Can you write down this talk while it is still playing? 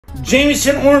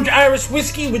Jameson Orange Irish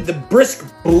Whiskey with the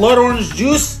Brisk Blood Orange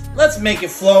Juice. Let's make it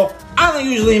flow. I don't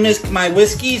usually mix my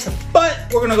whiskeys, but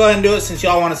we're going to go ahead and do it since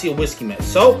y'all want to see a whiskey mix.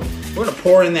 So, we're going to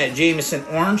pour in that Jameson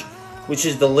Orange, which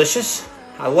is delicious.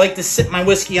 I like to sip my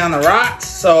whiskey on the rocks,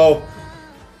 so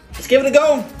let's give it a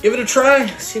go. Give it a try.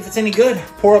 See if it's any good.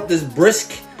 Pour up this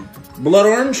Brisk Blood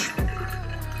Orange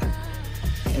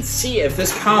and see if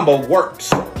this combo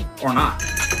works or not.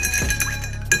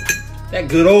 That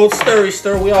good old stirry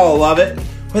stir, we all love it.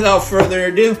 Without further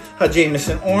ado, a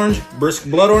Jameson Orange, Brisk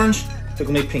Blood Orange.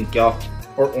 Tickle me pink, y'all,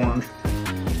 or orange.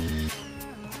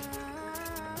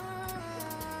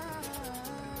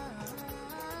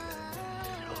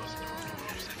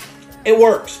 It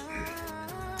works.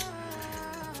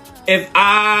 If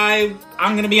I'm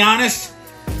gonna be honest,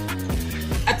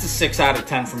 that's a 6 out of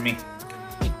 10 for me.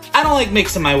 I don't like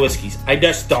mixing my whiskeys. I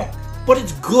just don't. But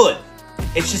it's good.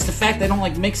 It's just the fact I don't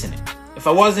like mixing it. If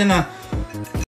I was in a